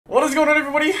going on,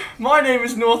 everybody? My name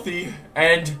is Northy,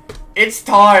 and it's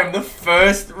time. The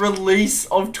first release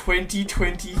of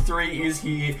 2023 is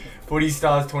here. Footy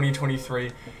Stars 2023.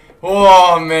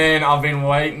 Oh man, I've been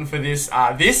waiting for this.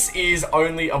 This is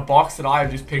only a box that I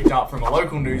have just picked up from a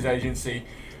local news agency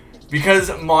because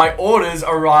my orders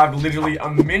arrived literally a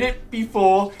minute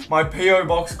before my PO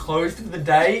box closed for the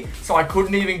day, so I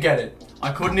couldn't even get it.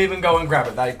 I couldn't even go and grab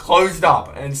it. They closed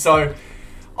up, and so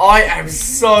I am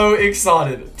so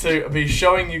excited to be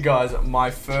showing you guys my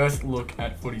first look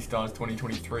at Footy Stars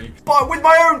 2023, but with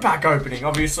my own pack opening.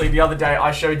 Obviously, the other day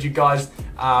I showed you guys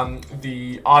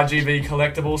the RGV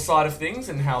collectible side of things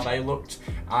and how they looked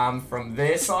from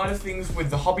their side of things with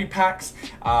the hobby packs.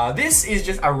 This is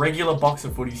just a regular box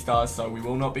of Footy Stars, so we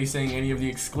will not be seeing any of the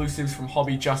exclusives from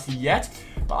hobby just yet,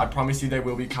 but I promise you they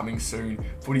will be coming soon.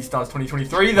 Footy Stars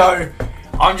 2023 though,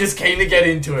 I'm just keen to get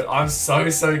into it. I'm so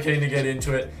keen to get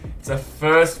into it. It's the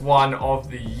first one of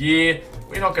the year.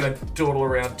 We're not going to dawdle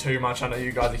around too much. I know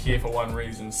you guys are here for one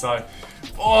reason. So,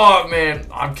 oh man,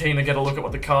 I'm keen to get a look at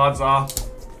what the cards are.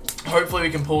 Hopefully we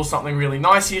can pull something really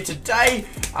nice here today.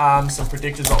 Some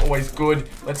predictors are always good.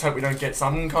 Let's hope we don't get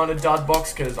some kind of dud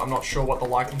box, because I'm not sure what the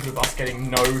likelihood of us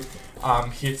getting no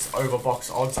hits over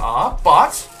box odds are.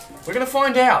 But we're going to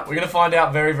find out. We're going to find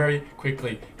out very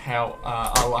quickly how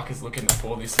our luck is looking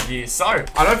for this year. So,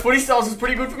 I know Footy Stars was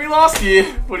pretty good for me last year.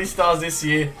 Footy Stars this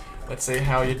year, let's see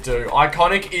how you do.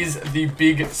 Iconic is the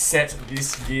big set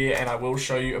this year, and I will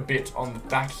show you a bit on the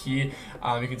back here.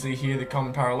 You can see here the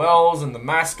common parallels and the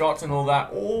mascots and all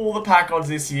that. All the pack odds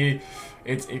this year.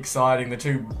 It's exciting. The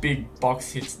two big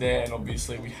box hits there, and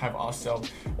obviously we have ourselves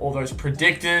all those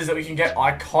predictors that we can get.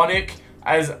 Iconic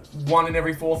as 1 in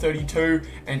every 432,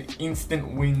 and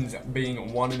instant wins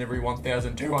being 1 in every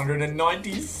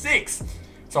 1,296.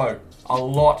 So, a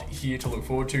lot here to look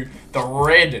forward to. The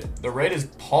red is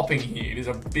popping here. It is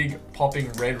a big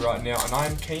popping red right now, and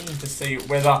I'm keen to see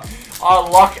whether our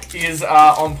luck is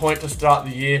on point to start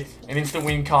the year. An instant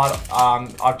win card,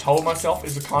 I've told myself,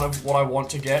 is kind of what I want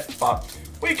to get, but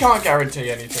we can't guarantee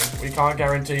anything. We can't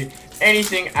guarantee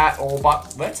anything at all,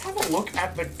 but let's have a look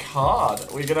at the card.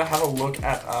 We're going to have a look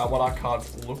at what our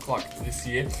cards look like this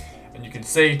year. And you can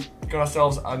see, got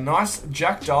ourselves a nice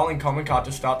Jack Darling common card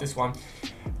to start this one.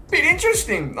 Bit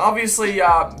interesting. Obviously,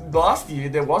 last year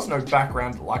there was no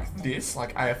background like this,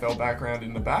 like AFL background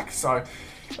in the back, so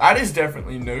that is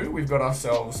definitely new. We've got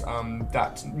ourselves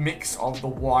that mix of the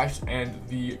white and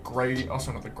the grey, oh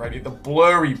sorry, not the grey, the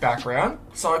blurry background.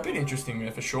 So a bit interesting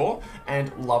there for sure,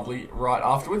 and lovely right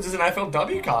afterwards is an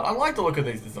AFLW card. I like the look of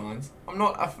these designs. I'm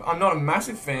not a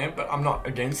massive fan, but I'm not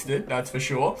against it, that's for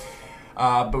sure.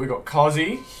 But we got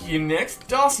Cozzy here next.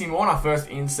 Darcy Moore, our first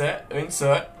insert.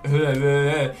 Zach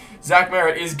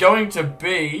Merritt is going to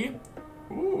be,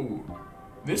 ooh,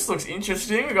 this looks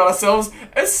interesting. We got ourselves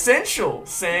Essential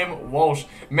Sam Walsh.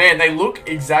 Man, they look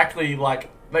exactly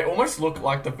like, they almost look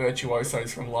like the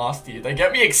Virtuosos from last year. They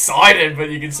get me excited,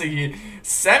 but you can see here,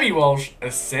 Sammy Walsh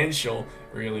Essential.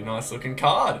 Really nice looking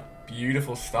card.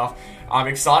 Beautiful stuff. I'm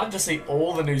excited to see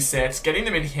all the new sets. Getting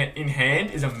them in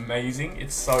hand is amazing.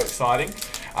 It's so exciting.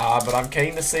 But I'm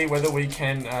keen to see whether we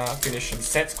can finish some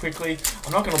sets quickly.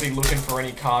 I'm not going to be looking for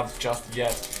any cards just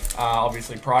yet.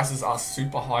 Obviously, prices are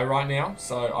super high right now,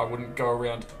 so I wouldn't go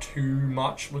around too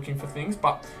much looking for things.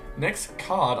 But next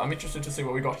card, I'm interested to see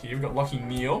what we got here. We've got Lachie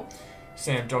Neale,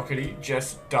 Sam Doherty,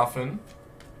 Jess Duffin,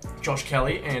 Josh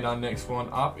Kelly, and our next one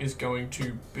up is going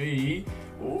to be,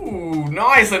 ooh,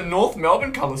 nice, a North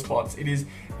Melbourne colour spots. It is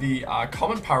the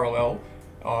common parallel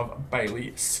of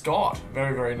Bailey Scott.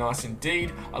 Very nice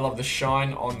indeed. I love the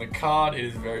shine on the card. It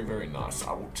is very nice.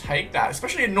 I will take that,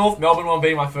 especially a North Melbourne one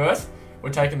being my first. We're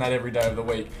taking that every day of the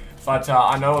week. But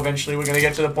I know eventually we're going to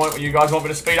get to the point where you guys want me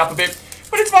to speed up a bit.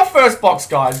 But it's my first box,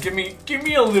 guys. Give me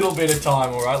a little bit of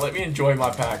time, alright? Let me enjoy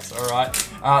my packs, alright?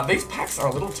 These packs are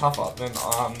a little tougher than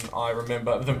I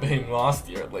remember them being last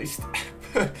year, at least.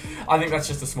 I think that's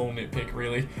just a small nitpick,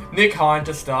 really. Nick Hine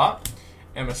to start.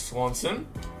 Emma Swanson.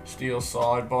 Steel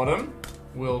Side Bottom.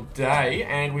 Will Day.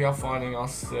 And we are finding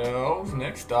ourselves,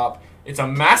 next up, it's a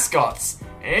Mascots.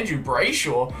 Andrew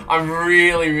Brayshaw. I'm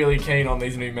really keen on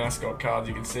these new mascot cards.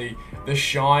 You can see the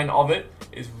shine of it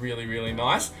is really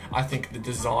nice. I think the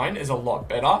design is a lot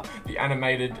better. The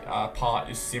animated part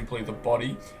is simply the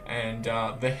body, and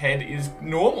the head is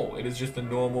normal. It is just a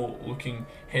normal looking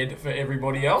head for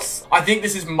everybody else. I think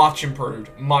this is much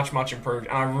improved, much improved,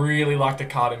 and I really like the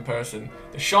card in person.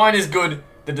 The shine is good,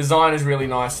 The design is really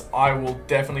nice. I will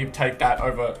definitely take that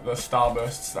over the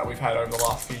Starbursts that we've had over the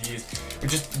last few years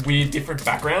with just weird different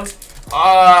backgrounds.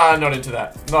 Not into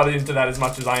that. Not into that as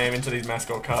much as I am into these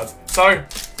mascot cards. So,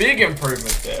 big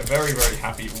improvement there. Very, very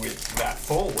happy with that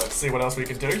pull. Let's see what else we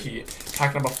can do here.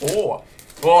 Pack number 4.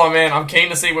 Oh man, I'm keen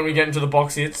to see when we get into the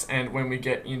box hits and when we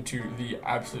get into the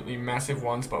absolutely massive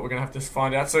ones, but we're going to have to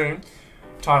find out soon.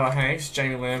 Tyler Hanks,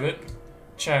 Jamie Lambert,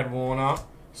 Chad Warner,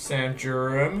 Sam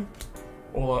Durham,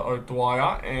 Ola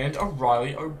O'Dwyer, and a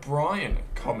Riley O'Brien.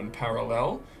 Common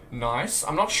parallel. Nice.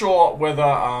 I'm not sure whether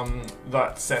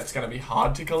that set's going to be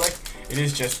hard to collect. It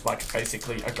is just like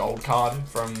basically a gold card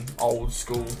from old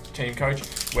school Team Coach,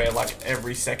 where like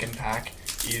every second pack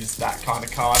is that kind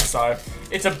of card. So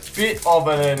it's a bit of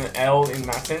an L in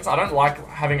that sense. I don't like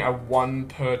having a 1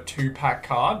 per 2 pack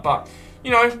card, but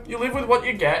you know, you live with what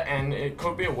you get, and it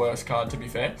could be a worse card to be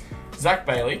fair. Zach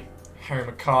Bailey, Harry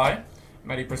Mackay,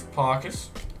 Matty Press-Parkis,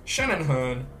 Shannon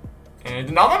Hearn, and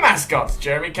another mascot,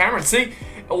 Jeremy Cameron. See,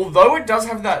 although it does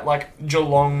have that, like,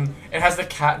 Geelong, it has the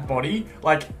cat body,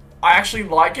 like, I actually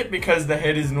like it because the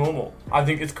head is normal. I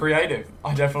think it's creative.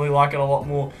 I definitely like it a lot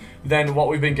more than what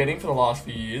we've been getting for the last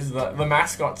few years. The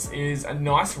mascots is a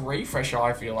nice refresher,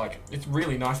 I feel like. It's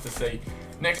really nice to see.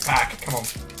 Next pack, come on.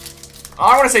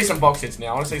 I want to see some box hits now.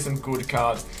 I want to see some good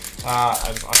cards.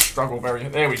 As I struggle very...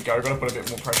 There we go. Got to put a bit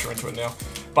more pressure into it now.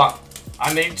 But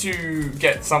I need to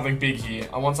get something big here.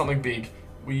 I want something big.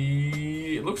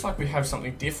 It looks like we have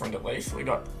something different at least. We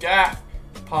got Gaff,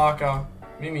 Parker,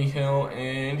 Mimi Hill,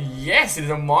 and yes, it is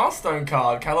a milestone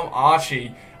card. Callum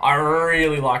Archie. I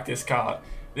really like this card.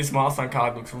 This milestone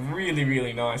card looks really,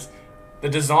 really nice. The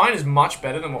design is much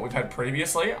better than what we've had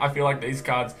previously. I feel like these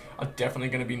cards are definitely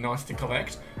going to be nice to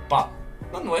collect, but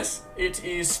nonetheless, it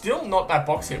is still not that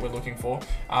box hit we're looking for.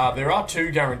 There are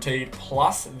 2 guaranteed,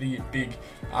 plus the big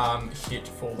hit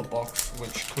for the box,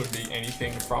 which could be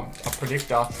anything from a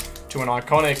predictor to an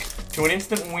iconic to an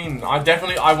instant win.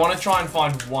 I want to try and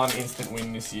find 1 instant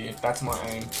win this year. That's my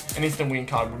aim. An instant win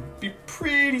card would be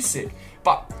pretty sick.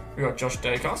 But we got Josh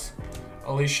Dacos,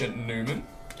 Alicia Newman,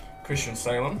 Christian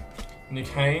Salem, Nick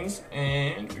Haynes,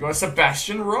 and we got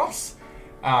Sebastian Ross.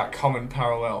 Common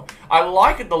parallel. I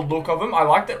like the look of them. I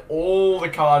like that all the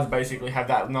cards basically have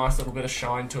that nice little bit of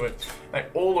shine to it. They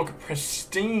all look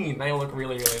pristine. They all look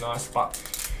really, really nice. But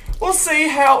we'll see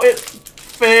how it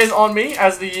fares on me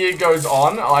as the year goes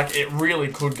on. Like, it really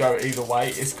could go either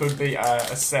way. This could be a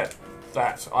set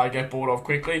that I get bored of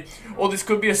quickly, or this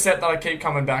could be a set that I keep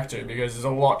coming back to because there's a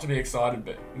lot to be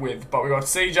excited with. But we got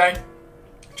CJ,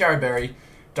 Jared Berry,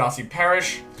 Darcy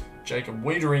Parish, Jacob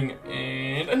Wiedering,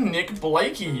 and a Nick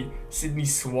Blakey. Sydney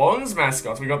Swans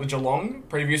mascots. We got the Geelong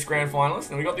previous grand finalist,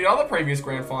 and we got the other previous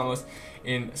grand finalist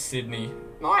in Sydney.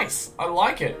 Nice. I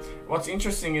like it. What's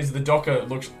interesting is the Docker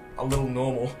looks a little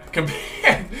normal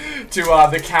compared to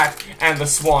the cat and the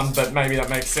swan, but maybe that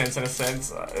makes sense in a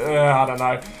sense. I don't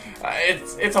know.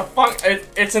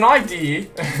 It's an idea.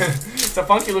 It's a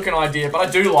funky looking idea, but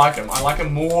I do like them. I like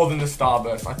them more than the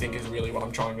Starburst, I think is really what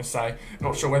I'm trying to say.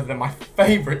 Not sure whether they're my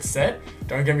favourite set.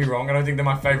 Don't get me wrong, I don't think they're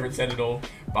my favourite set at all,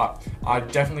 but I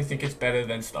definitely think it's better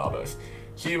than Starburst.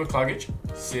 Hugh McCluggage,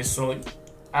 Sicily,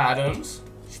 Adams,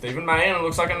 Stephen May, and it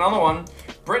looks like another one.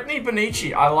 Brittany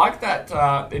Bonici. I like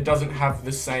that it doesn't have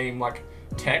the same like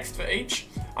text for each.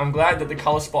 I'm glad that the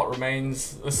color spot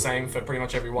remains the same for pretty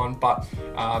much everyone, but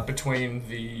between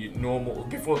the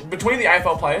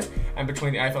AFL players and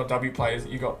between the AFLW players,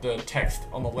 you got the text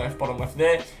on the bottom left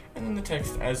there, and then the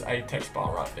text as a text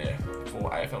bar right there for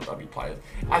AFLW players.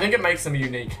 I think it makes them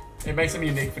unique. It makes them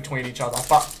unique between each other,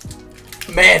 but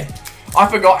man, I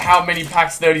forgot how many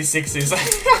packs 36 is.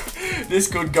 This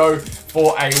could go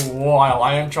for a while.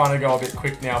 I am trying to go a bit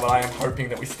quick now, but I am hoping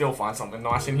that we still find something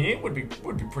nice in here. Would be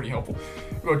pretty helpful.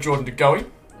 We've got Jordan DeGoey,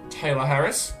 Taylor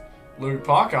Harris, Luke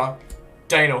Parker,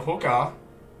 Dana Hooker,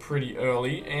 pretty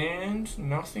early, and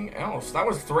nothing else. That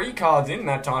was 3 cards in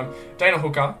that time. Dana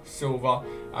Hooker, silver,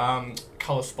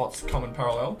 color spots, common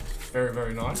parallel. Very,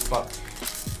 very nice, but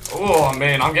oh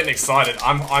man, I'm getting excited.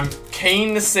 I'm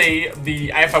keen to see the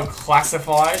AFL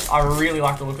Classified. I really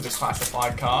like the look of the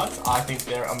Classified cards. I think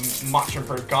they're a much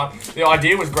improved card. The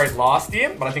idea was great last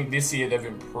year, but I think this year they've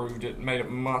improved it, made it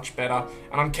much better.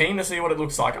 And I'm keen to see what it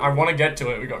looks like. I want to get to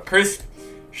it. We got Chris,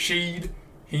 Sheed,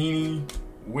 Heaney,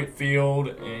 Whitfield,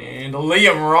 and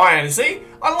Liam Ryan. See,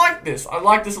 I like this. I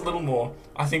like this a little more.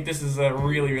 I think this is a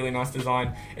really, really nice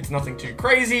design. It's nothing too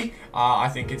crazy. I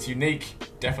think it's unique,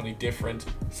 definitely different.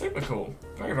 Super cool.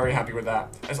 Very, very happy with that.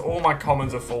 As all my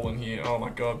commons are full in here. Oh my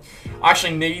god. I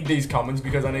actually need these commons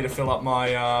because I need to fill up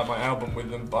my my album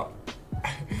with them, but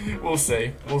We'll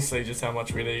see. We'll see just how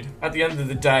much we need. At the end of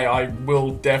the day, I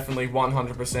will definitely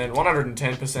 100%,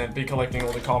 110% be collecting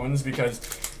all the commons because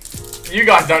you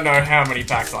guys don't know how many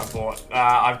packs I've bought.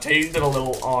 I've teased it a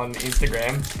little on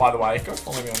Instagram. By the way, go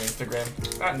follow me on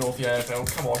Instagram. At Northy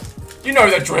AFL. Come on. You know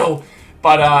the drill.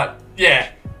 But,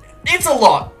 yeah. It's a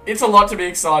lot. It's a lot to be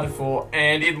excited for.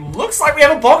 And it looks like we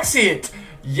have a box hit.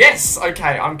 Yes.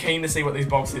 Okay, I'm keen to see what these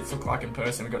box hits look like in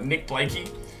person. We've got Nick Blakey,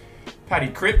 Paddy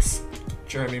Cripps,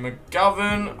 Jeremy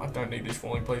McGovern. I don't need this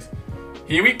falling, please.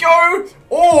 Here we go.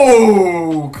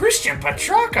 Oh, Christian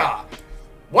Petracca.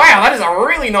 Wow, that is a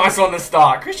really nice one to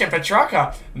start. Christian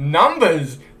Petracca.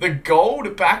 Numbers. The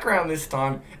gold background this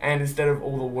time. And instead of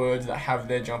all the words that have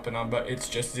their jumper number, it's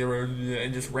just 0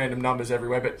 and just random numbers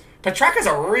everywhere. But Petracca's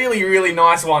a really, really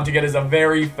nice one to get as a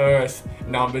very first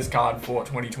numbers card for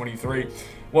 2023.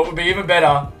 What would be even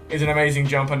better is an amazing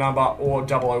jumper number or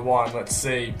 001. Let's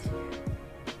see.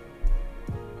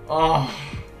 Oh,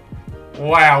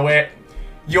 wow.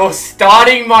 You're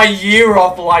starting my year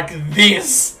off like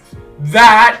this.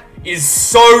 That is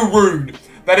so rude.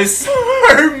 That is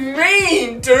so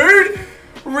mean, dude.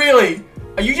 Really?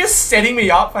 Are you just setting me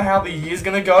up for how the year's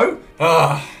gonna go?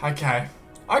 Okay.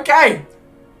 Okay.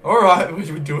 Alright,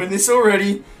 we're doing this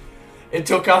already. It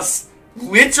took us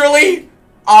literally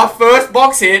our first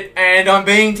box hit, and I'm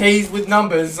being teased with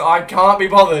numbers. I can't be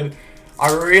bothered.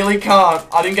 I really can't.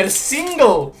 I didn't get a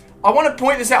single. I want to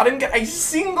point this out. I didn't get a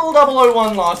single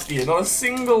 001 last year. Not a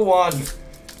single one.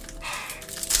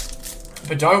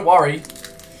 But don't worry,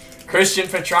 Christian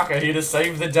Petracca here to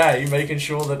save the day, making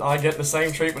sure that I get the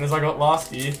same treatment as I got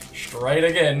last year, straight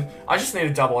again. I just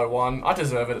need a 001. I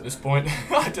deserve it at this point.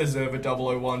 I deserve a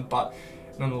 001, but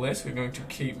nonetheless, we're going to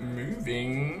keep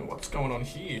moving. What's going on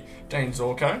here? Dane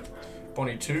Zorko,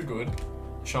 Bonnie Toogood,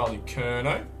 Charlie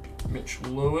Curnow, Mitch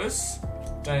Lewis,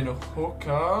 Dana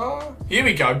Hooker. Here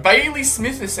we go, Bailey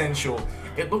Smith Essential.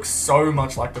 It looks so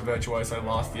much like the Virtuoso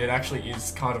last year. It actually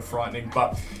is kind of frightening,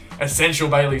 but Essential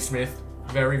Bailey Smith,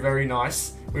 very, very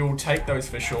nice. We will take those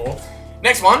for sure.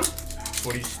 Next one,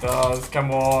 Footy Stars,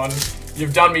 come on.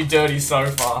 You've done me dirty so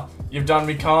far. You've done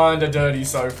me kinda dirty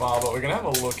so far, but we're gonna have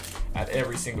a look at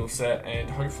every single set and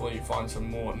hopefully find some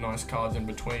more nice cards in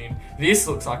between. This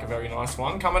looks like a very nice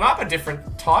one. Coming up, a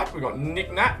different type. We've got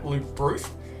Nick Nat, Luke Bruce,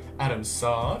 Adam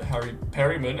Sard, Harry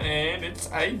Perryman, and it's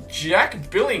a Jack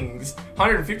Billings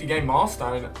 150 game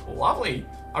milestone. Lovely.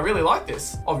 I really like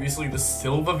this. Obviously the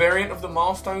silver variant of the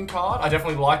milestone card. I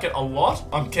definitely like it a lot.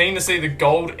 I'm keen to see the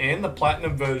gold and the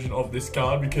platinum version of this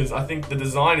card because I think the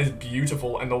design is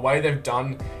beautiful and the way they've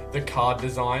done the card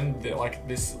design,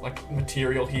 this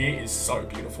material here is so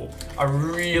beautiful. I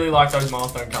really like those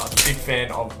milestone cards. Big fan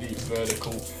of the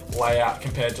vertical layout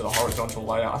compared to the horizontal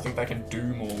layout. I think they can do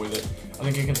more with it. I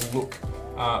think it can look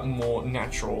more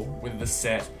natural with the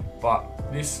set.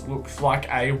 But this looks like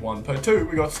a 1/2.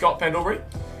 We got Scott Pendlebury,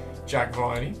 Jack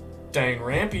Viney, Dane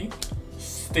Rampy,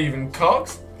 Stephen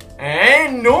Cox,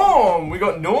 and Norm. We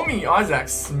got Normie Isaac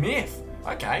Smith.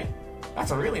 Okay, that's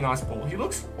a really nice ball. He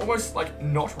looks almost like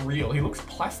not real. He looks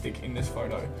plastic in this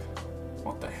photo.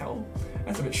 What the hell?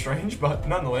 That's a bit strange, but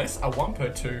nonetheless, a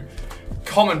 1/2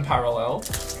 common parallel.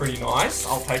 Pretty nice.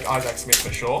 I'll take Isaac Smith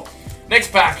for sure.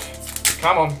 Next pack.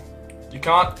 Come on. You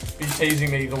can't be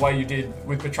teasing me the way you did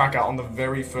with Petracca on the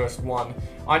very first one.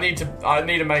 I need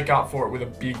to make up for it with a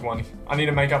big one. I need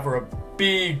to make up for a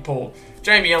big pull.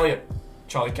 Jamie Elliott,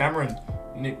 Charlie Cameron,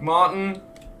 Nick Martin.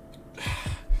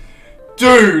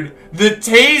 Dude, the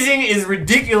teasing is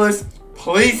ridiculous.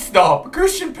 Please stop.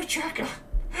 Christian Petracca.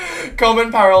 Common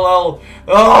parallel.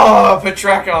 Oh,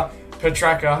 Petracca.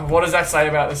 Petracca. What does that say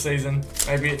about the season?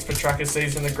 Maybe it's Petracca's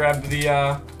season to grab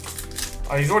the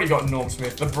oh, he's already got Norm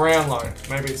Smith. The Brownlow.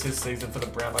 Maybe it's his season for the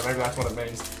Brownlow. Maybe that's what it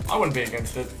means. I wouldn't be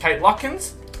against it. Kate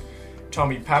Lutkins,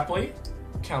 Tommy Papley,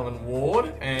 Callan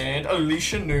Ward, and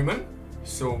Alicia Newman.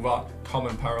 Silver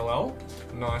common parallel.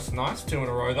 Nice, nice. 2 in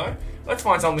a row, though. Let's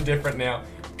find something different now.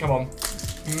 Come on.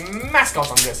 Mascots,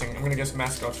 I'm guessing. I'm going to guess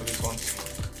mascots for this one.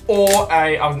 Or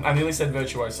I nearly said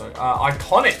Virtuoso.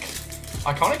 Iconic.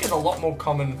 Iconic is a lot more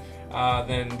common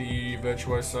than the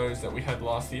Virtuosos that we had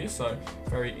last year, so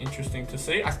very interesting to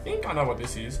see. I think I know what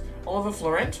this is. Oliver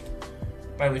Florent,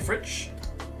 Bailey Fritsch,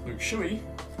 Luke Shuey,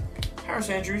 Harris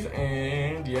Andrews,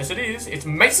 and yes it is. It's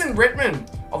Mason Redman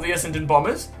of the Essendon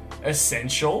Bombers.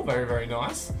 Essential, very, very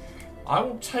nice. I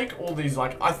will take all these,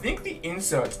 I think the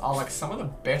inserts are some of the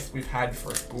best we've had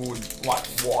for a good,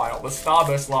 while. The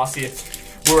Starburst last year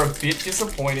were a bit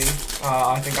disappointing.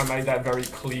 I think I made that very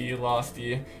clear last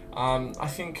year. I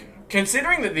think,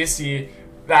 considering that this year,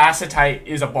 the acetate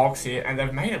is a box here, and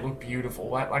they've made it look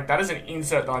beautiful. That is an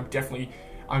insert that I'm definitely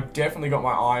I've definitely got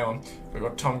my eye on. We've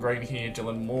got Tom Green here,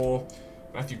 Dylan Moore,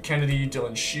 Matthew Kennedy,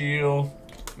 Dylan Shield,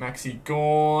 Maxi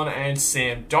Gorn, and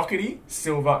Sam Doherty,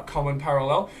 silver common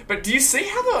parallel. But do you see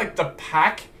how the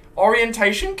pack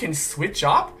orientation can switch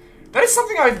up? That is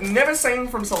something I've never seen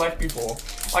from Select before.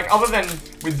 Like, other than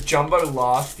with Jumbo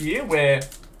last year, where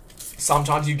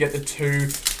sometimes you get the 2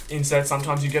 inserts,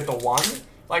 sometimes you get the 1.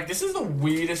 Like, this is the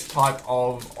weirdest type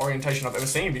of orientation I've ever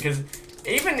seen, because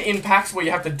even in packs where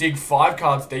you have to dig 5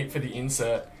 cards deep for the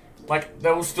insert, like,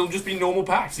 there will still just be normal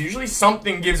packs. Usually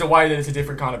something gives away that it's a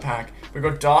different kind of pack. We've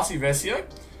got Darcy Vesio,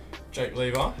 Jake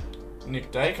Lever,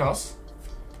 Nick Dacos,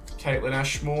 Caitlin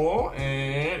Ashmore,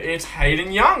 and it's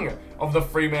Hayden Young of the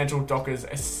Fremantle Dockers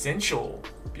Essential.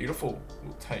 Beautiful.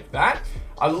 We'll take that.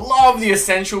 I love the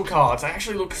Essential cards. They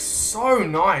actually look so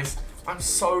nice. I'm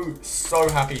so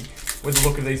happy with the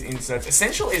look of these inserts.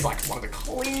 Essential is like one of the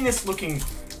cleanest looking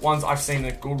ones I've seen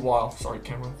in a good while. Sorry,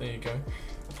 camera. There you go.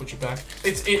 I'll put you back.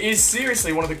 It is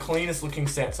seriously one of the cleanest looking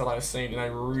sets that I've seen in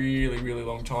a really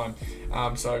long time.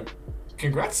 So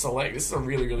congrats, Select. This is a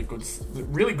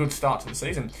really good start to the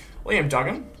season. Liam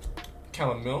Duggan,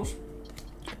 Callum Mills,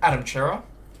 Adam Chera,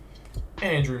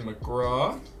 Andrew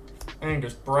McGrath,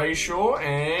 Angus Brayshaw,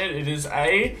 and it is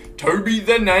a Toby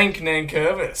the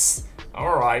Nankervis.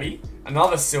 Alrighty,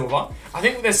 another silver. I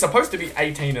think there's supposed to be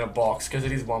 18 in a box because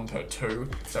it is 1 per 2,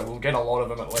 so we'll get a lot of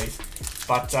them at least.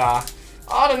 But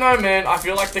I don't know, man. I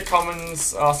feel like the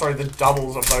commons, the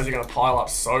doubles of those are going to pile up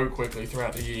so quickly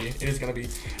throughout the year. It is going to be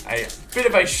a bit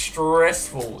of a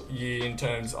stressful year in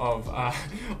terms of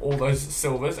all those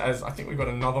silvers, as I think we've got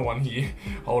another one here.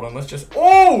 Hold on, let's just...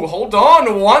 Oh, hold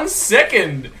on 1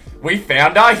 second. We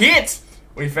found our hit.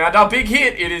 We found our big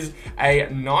hit. It is a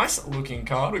nice looking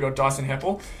card. We got Dyson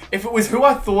Heppel. If it was who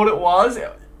I thought it was,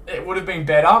 it would have been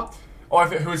better. Or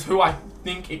if it was who I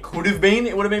think it could have been,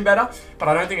 it would have been better. But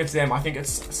I don't think it's them. I think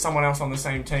it's someone else on the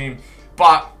same team.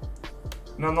 But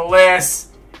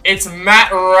nonetheless, it's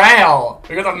Matt Rowell.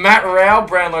 We got the Matt Rowell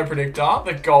Brownlow Predictor,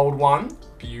 the gold one.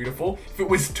 Beautiful. If it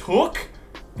was Took,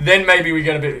 then maybe we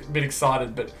get a bit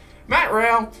excited. But Matt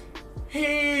Rowell,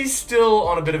 he's still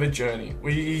on a bit of a journey.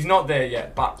 He's not there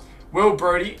yet. But Will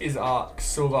Brodie is our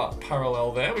silver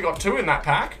parallel there. We got 2 in that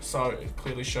pack, so it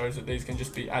clearly shows that these can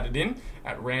just be added in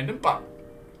at random. But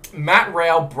Matt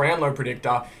Rowell Brownlow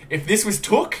Predictor, if this was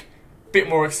Took, bit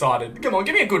more excited. Come on,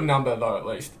 give me a good number though, at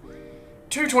least.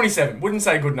 227, wouldn't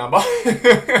say a good number.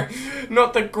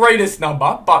 Not the greatest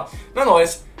number, but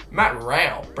nonetheless, Matt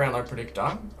Rowell Brownlow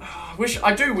Predictor.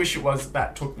 I do wish it was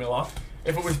that Took Miller.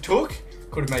 If it was Took,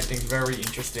 could have made things very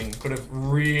interesting. Could have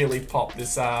really popped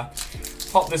this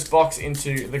box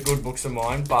into the good books of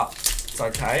mine, but it's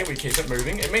okay. We keep it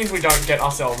moving. It means we don't get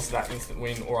ourselves that instant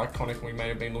win or iconic we may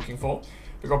have been looking for.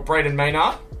 We've got Braden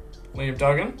Maynard, Liam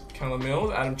Duggan, Callum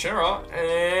Mills, Adam Chera,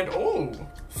 and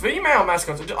female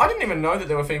mascots. I didn't even know that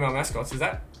there were female mascots. Is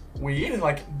that weird?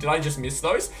 Like, did I just miss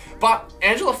those? But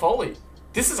Angela Foley.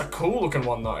 This is a cool looking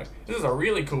one though. This is a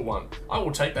really cool one. I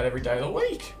will take that every day of the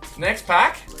week. Next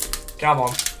pack. Come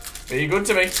on. Be good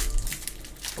to me.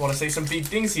 I want to see some big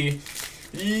things here.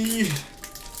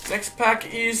 Next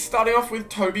pack is starting off with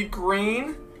Toby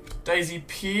Green, Daisy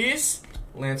Pearce,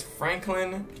 Lance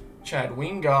Franklin, Chad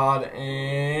Wingard,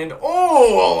 and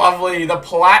oh, lovely, the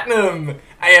Platinum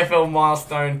AFL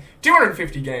milestone,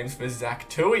 250 games for Zach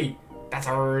Tui. That's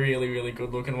a really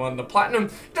good looking one. The Platinum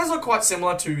does look quite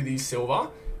similar to the Silver.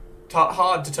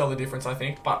 Hard to tell the difference, I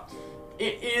think, but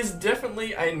it is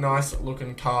definitely a nice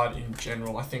looking card in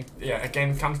general. I think, yeah,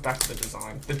 again, comes back to the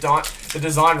design. The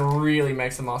design really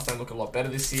makes the milestone look a lot better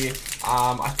this year.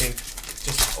 I think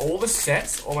just all the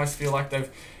sets almost feel like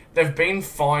they've been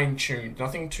fine-tuned.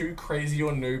 Nothing too crazy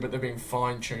or new, but they've been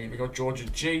fine-tuned. We've got Georgia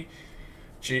Joe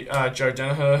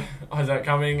Danaher, Isaac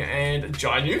Cumming, and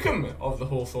Jai Newcomb of the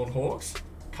Hawthorn Hawks.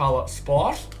 Carla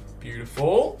Spot.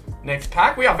 Beautiful. Next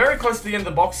pack. We are very close to the end of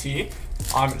the box here.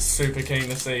 I'm super keen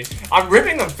to see. I'm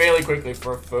ripping them fairly quickly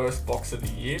for a first box of the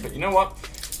year, but you know what?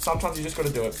 Sometimes you just got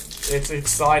to do it. It's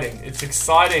exciting. It's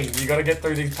exciting. You got to get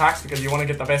through these packs because you want to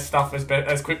get the best stuff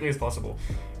as quickly as possible.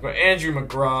 We've got Andrew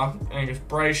McGrath, Angus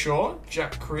Brayshaw,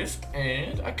 Jack Crisp,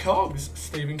 and a Cogs,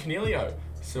 Stephen Canelio.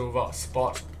 Silver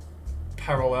Spot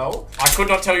Parallel. I could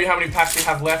not tell you how many packs we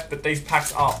have left, but these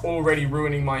packs are already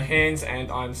ruining my hands,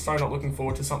 and I'm so not looking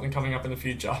forward to something coming up in the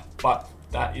future. But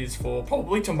that is for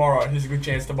probably tomorrow. There's a good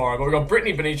chance tomorrow. But we've got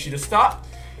Brittany Benici to start,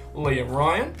 Liam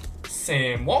Ryan,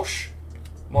 Sam Walsh,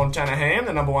 Montana Ham,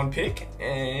 the #1 pick,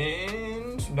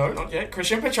 and no, not yet,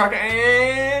 Christian Petrarca,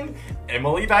 and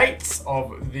Emily Bates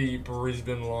of the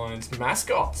Brisbane Lions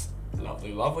mascots.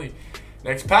 Lovely, lovely.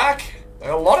 Next pack.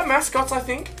 A lot of mascots, I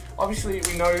think. Obviously,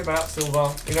 we know about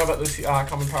Silver. We know about the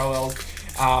common parallels.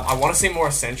 I want to see more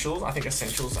Essentials. I think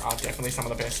Essentials are definitely some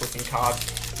of the best looking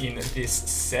cards in this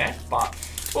set, but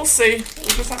we'll see.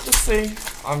 We'll just have to see.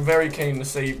 I'm very keen to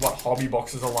see what hobby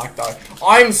boxes are like, though.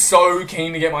 I'm so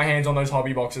keen to get my hands on those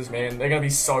hobby boxes, man. They're going to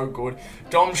be so good.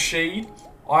 Dom Sheed,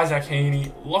 Isaac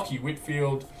Heaney, Lockie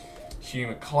Whitfield, Hugh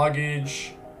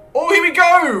McCluggage. Oh, here we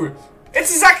go!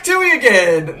 It's Zach Tui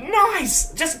again!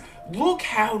 Nice! Just look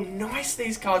how nice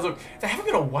these cards look. They have a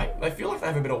bit of weight. They feel like they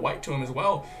have a bit of weight to them as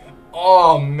well.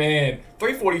 Oh, man.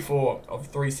 344 of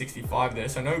 365 there,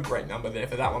 so no great number there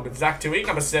for that one. But Zach Tui,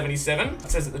 number 77. It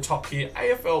says at the top here,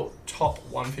 AFL top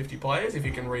 150 players, if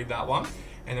you can read that one.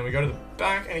 And then we go to the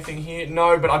back. Anything here?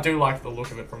 No, but I do like the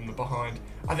look of it from the behind.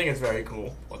 I think it's very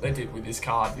cool what they did with this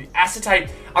card. The acetate,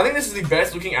 I think this is the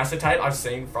best looking acetate I've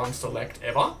seen from Select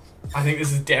ever. I think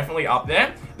this is definitely up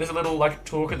there. There's a little like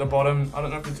talk at the bottom. I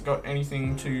don't know if it's got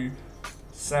anything to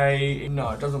say. No,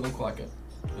 it doesn't look like it.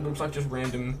 It looks like just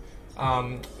random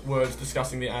words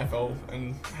discussing the AFL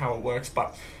and how it works,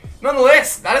 but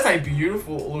nonetheless, that is a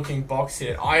beautiful looking box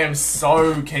here. I am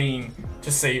so keen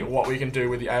to see what we can do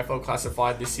with the AFL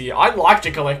Classified this year. I'd like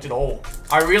to collect it all.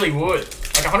 I really would.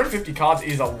 Like 150 cards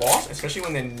is a lot, especially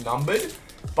when they're numbered,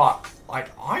 but like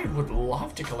I would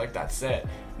love to collect that set.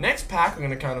 Next pack, we're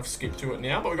going to kind of skip to it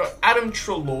now, but we've got Adam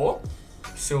Treloar,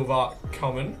 Silver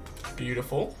Common,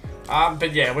 beautiful.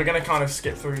 But yeah, we're going to kind of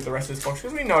skip through the rest of this box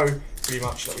because we know pretty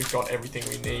much that we've got everything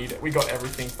we need. We got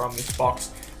everything from this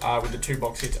box with the 2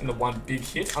 box hits and the 1 big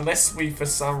hit. Unless we, for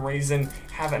some reason,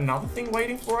 have another thing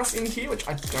waiting for us in here, which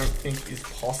I don't think is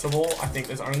possible. I think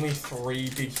there's only 3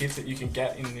 big hits that you can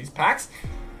get in these packs.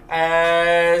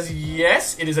 As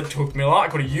yes, it is a Took Miller. I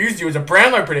could have used you as a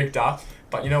Brownlow predictor,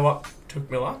 but you know what? Took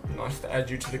Miller, nice to add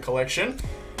you to the collection.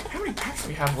 How many packs do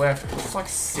we have left? Looks like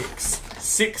 6.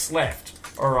 6 left.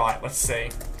 Alright, let's see.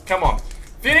 Come on.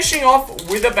 Finishing off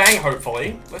with a bang,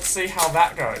 hopefully. Let's see how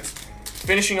that goes.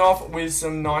 Finishing off with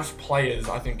some nice players,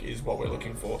 I think, is what we're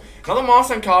looking for. Another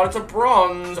milestone card. It's a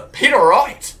bronze. Peter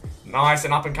Wright. Nice,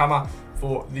 an up-and-comer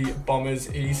for the Bombers.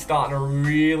 He's starting to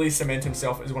really cement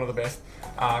himself as one of the best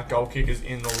goal kickers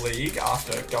in the league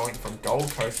after going from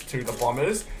Gold Coast to the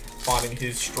Bombers, finding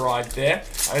his stride there.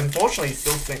 Unfortunately, it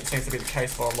still seems to be the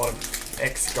case for a lot of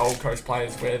ex-Gold Coast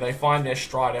players where they find their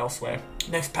stride elsewhere.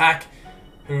 Next pack,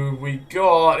 who we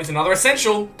got is another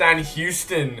Essential, Dan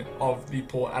Houston of the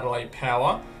Port Adelaide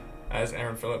Power, as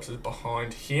Aaron Phillips is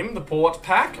behind him. The Port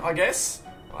pack, I guess.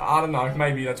 I don't know,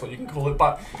 maybe that's what you can call it,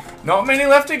 but not many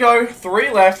left to go.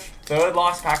 3 left, 3rd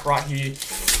last pack right here.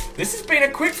 This has been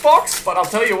a quick box, but I'll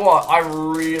tell you what, I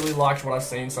really liked what I've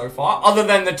seen so far, other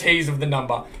than the tease of the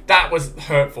number. That was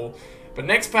hurtful. But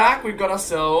next pack, we've got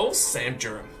ourselves Sam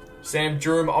Durham. Sam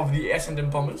Durham of the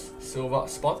Essendon Bombers, silver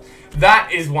spot.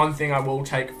 That is one thing I will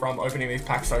take from opening these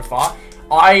packs so far.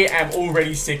 I am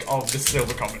already sick of the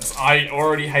silver commons. I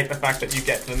already hate the fact that you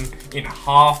get them in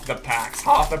half the packs.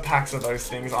 Half the packs of those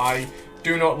things. I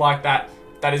do not like that.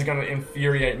 That is going to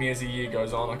infuriate me as the year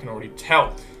goes on, I can already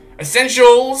tell.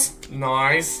 Essentials,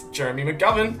 nice. Jeremy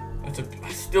McGovern.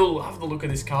 I still love the look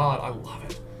of this card. I love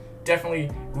it.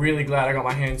 Definitely really glad I got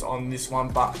my hands on this one,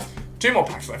 but 2 more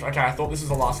packs left. Okay, I thought this was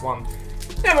the last one.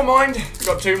 Never mind. We've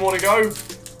got 2 more to go.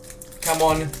 Come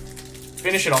on.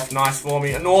 Finish it off nice for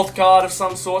me. A North card of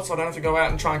some sort, so I don't have to go out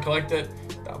and try and collect it.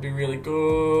 That would be really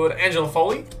good. Angela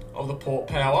Foley of the Port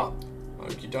Power.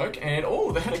 Okie doke. And,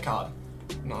 oh, the header card.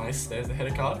 Nice. There's the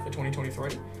header card for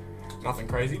 2023. Nothing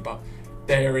crazy, but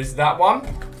there is that one.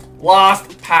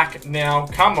 Last pack now.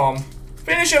 Come on.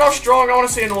 Finish it off strong. I want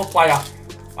to see a North player.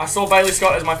 I saw Bailey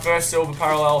Scott as my first silver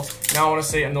parallel. Now I want to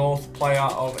see a North player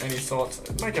of any sort.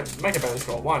 Make a Bailey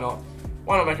Scott. Why not?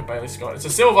 Why not make a Bailey Scott? It's a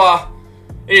silver.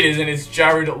 It is, and it's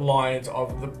Jared Lyons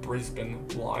of the Brisbane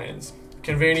Lions.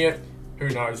 Convenient. Who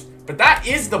knows? But that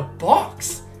is the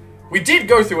box. We did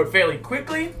go through it fairly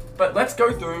quickly, but let's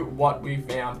go through what we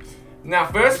found. Now,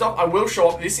 first off, I will show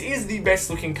off, this is the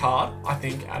best looking card, I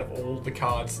think, out of all the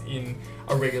cards in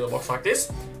a regular box like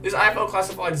this. This AFL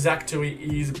Classified Zach Tui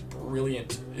is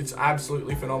brilliant. It's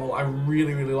absolutely phenomenal. I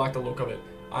really, really like the look of it.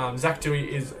 Zach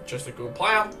Tui is just a good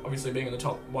player, obviously being in the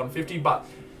top 150, but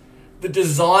the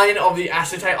design of the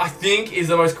acetate, I think, is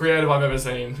the most creative I've ever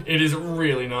seen. It is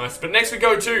really nice. But next we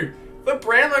go to the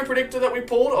Brownlow predictor that we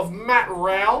pulled of Matt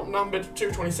Rowell, numbered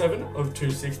 227 of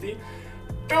 260.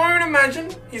 Don't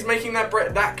imagine he's making that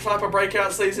type of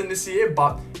breakout season this year,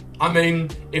 but I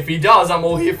mean, if he does, I'm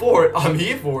all here for it. I'm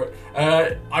here for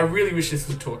it. I really wish this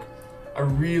was Took. I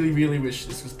really, really wish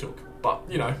this was Took. But,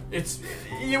 you know,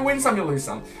 you win some, you lose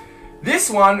some. This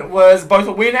one was both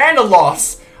a win and a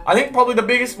loss. I think probably the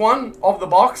biggest one of the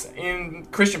box in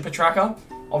Christian Petracca.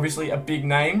 Obviously a big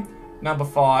name. Number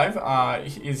 5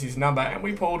 is his number, and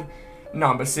we pulled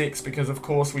number 6 because of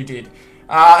course we did.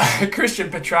 Christian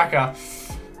Petracca.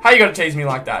 How you gotta tease me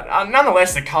like that?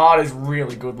 Nonetheless, the card is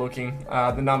really good looking.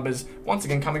 The numbers, once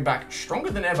again, coming back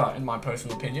stronger than ever, in my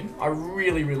personal opinion. I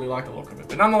really, really like the look of it.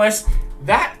 But nonetheless,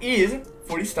 that is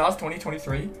Footy Stars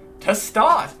 2023 to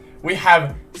start. We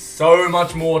have so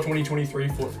much more 2023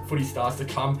 Footy Stars to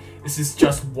come. This is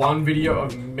just one video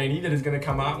of many that is going to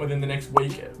come out within the next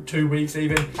week, 2 weeks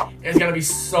even. It's going to be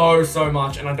so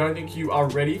much, and I don't think you are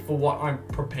ready for what I'm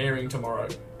preparing tomorrow.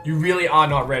 You really are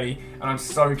not ready, and I'm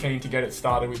so keen to get it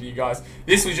started with you guys.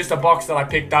 This was just a box that I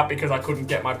picked up because I couldn't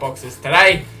get my boxes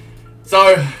today.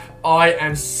 So, I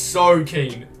am so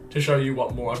keen to show you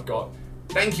what more I've got.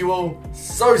 Thank you all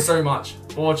so much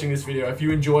for watching this video. If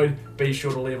you enjoyed, be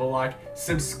sure to leave a like.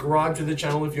 Subscribe to the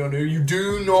channel if you're new. You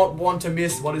do not want to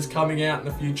miss what is coming out in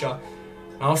the future.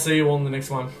 I'll see you all in the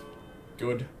next one.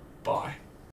 Goodbye.